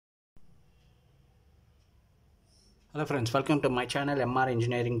Hello friends, welcome to my channel MR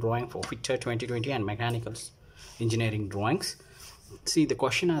Engineering Drawing for Fitter 2020 and Mechanical Engineering Drawings. See, the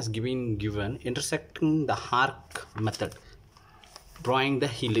question has given intersecting the arc method, drawing the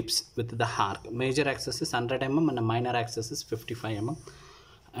ellipse with the arc. Major axis is 100 mm and a minor axis is 55 mm.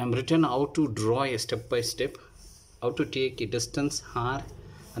 I am written how to draw a step by step, how to take a distance r,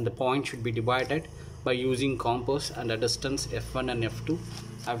 and the point should be divided by using compass and a distance f1 and f2.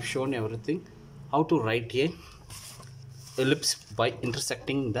 I have shown everything. How to write a ellipse by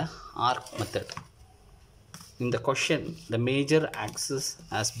intersecting the arc method. In the question, the major axis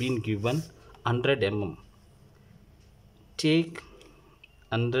has been given 100 mm. Take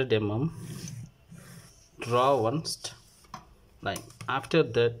 100 mm, draw one line. After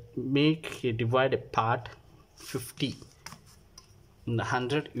that, make a divided part 50. In the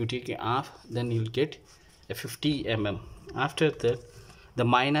 100, you take a half, then you'll get a 50 mm. After that, the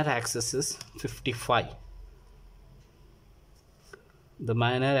minor axis is 55. The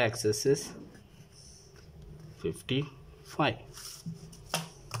minor axis is 55.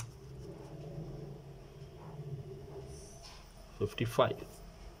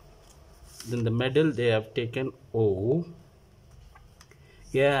 Then the middle they have taken O.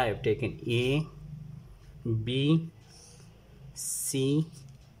 Here I have taken A, B, C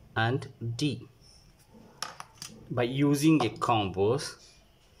and D. By using a compass,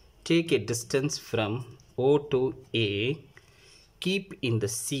 take a distance from O to A, keep in the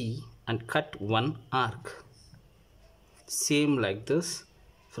C and cut one arc. Same like this,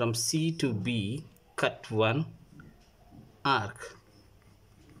 from C to B, cut one arc.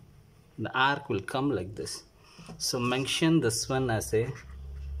 The arc will come like this. So mention this one as a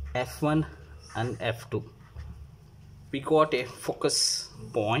F1 and F2. We got a focus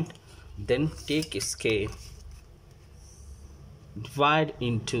point, then take a scale, divide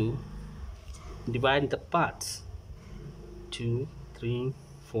the parts. 2, 3,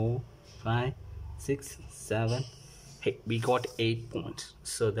 4, 5, 6, 7, 8. We got 8 points.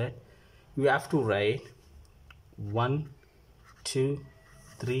 So that you have to write 1, 2,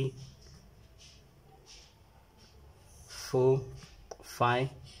 3, 4, 5,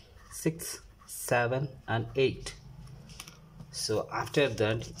 6, 7 and 8. So after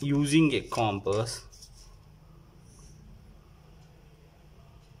that, using a compass,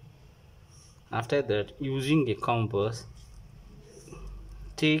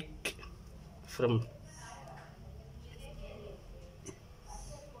 take from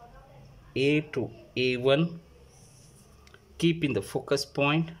A to A1, keep in the focus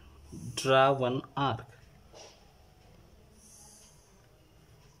point, draw one arc.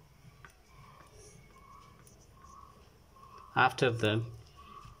 After that,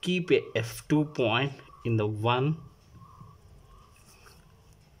 keep a F2 point in the 1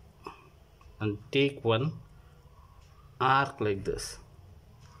 and take one arc like this.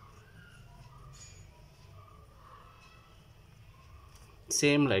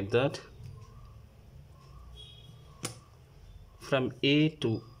 Same like that, from A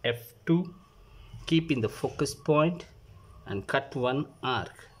to F2, keep in the focus point and cut one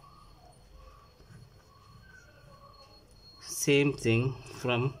arc. Same thing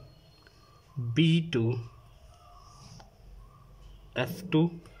from B to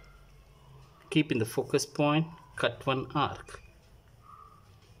F2, keep in the focus point, cut one arc.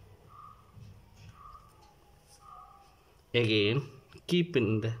 Again, keep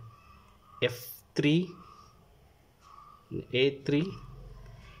in the F3, A3,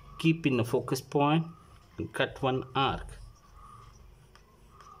 keep in the focus point and cut one arc.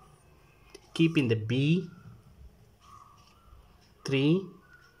 Keep in the B3,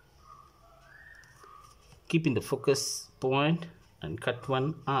 keep in the focus point and cut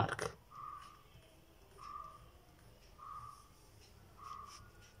one arc.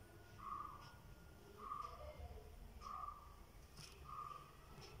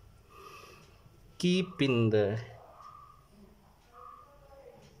 Keep in the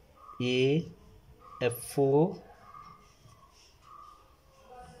F4,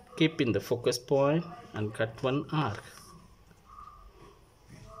 keep in the focus point and cut one arc.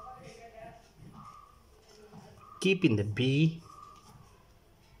 Keep in the B,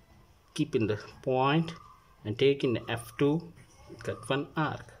 keep in the point and take in the F2, cut one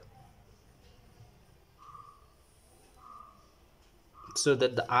arc. So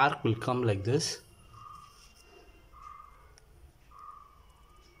that the arc will come like this.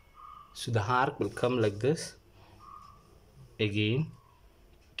 So the arc will come like this. Again,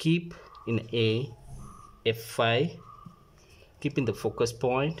 keep in A, F5, keep in the focus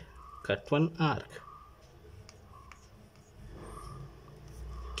point, cut one arc.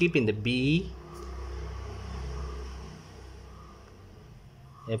 Keep in the B,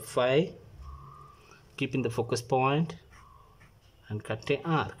 F5, keep in the focus point and cut a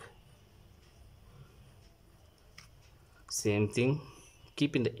arc. Same thing,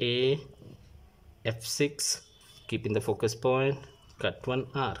 keep in the A, F6, keep in the focus point, cut one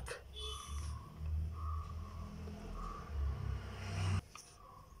arc.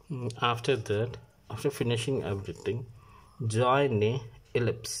 After that, after finishing everything, join a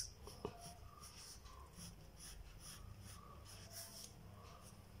ellipse.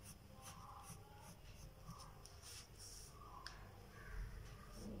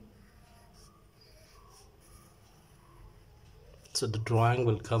 So the drawing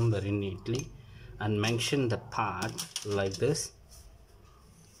will come very neatly, and mention the part like this: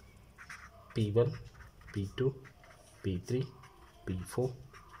 P1, P2, P3, P4,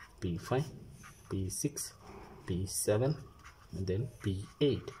 P5, P6, P7, and then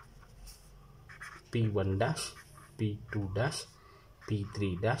P8, P1 dash, P2 dash,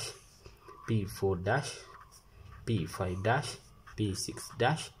 P3 dash, P4 dash, P5 dash, P6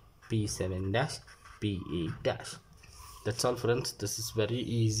 dash, P7 dash, P8 dash. That's all, friends. This is very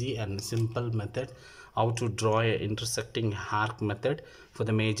easy and simple method how to draw a intersecting arc method for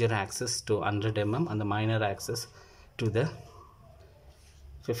the major axis to 100 mm and the minor axis to the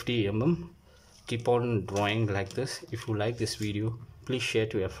 50 mm. Keep on drawing like this. If you like this video, please share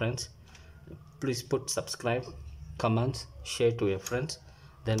to your friends. Please put subscribe, comments, share to your friends.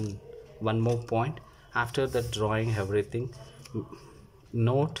 Then one more point, after the drawing everything,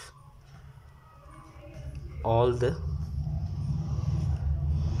 note all the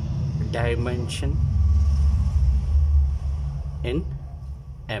dimension in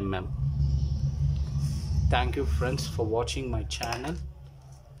mm. Thank you, friends, for watching my channel.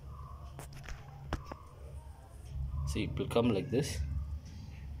 See, it will come like this.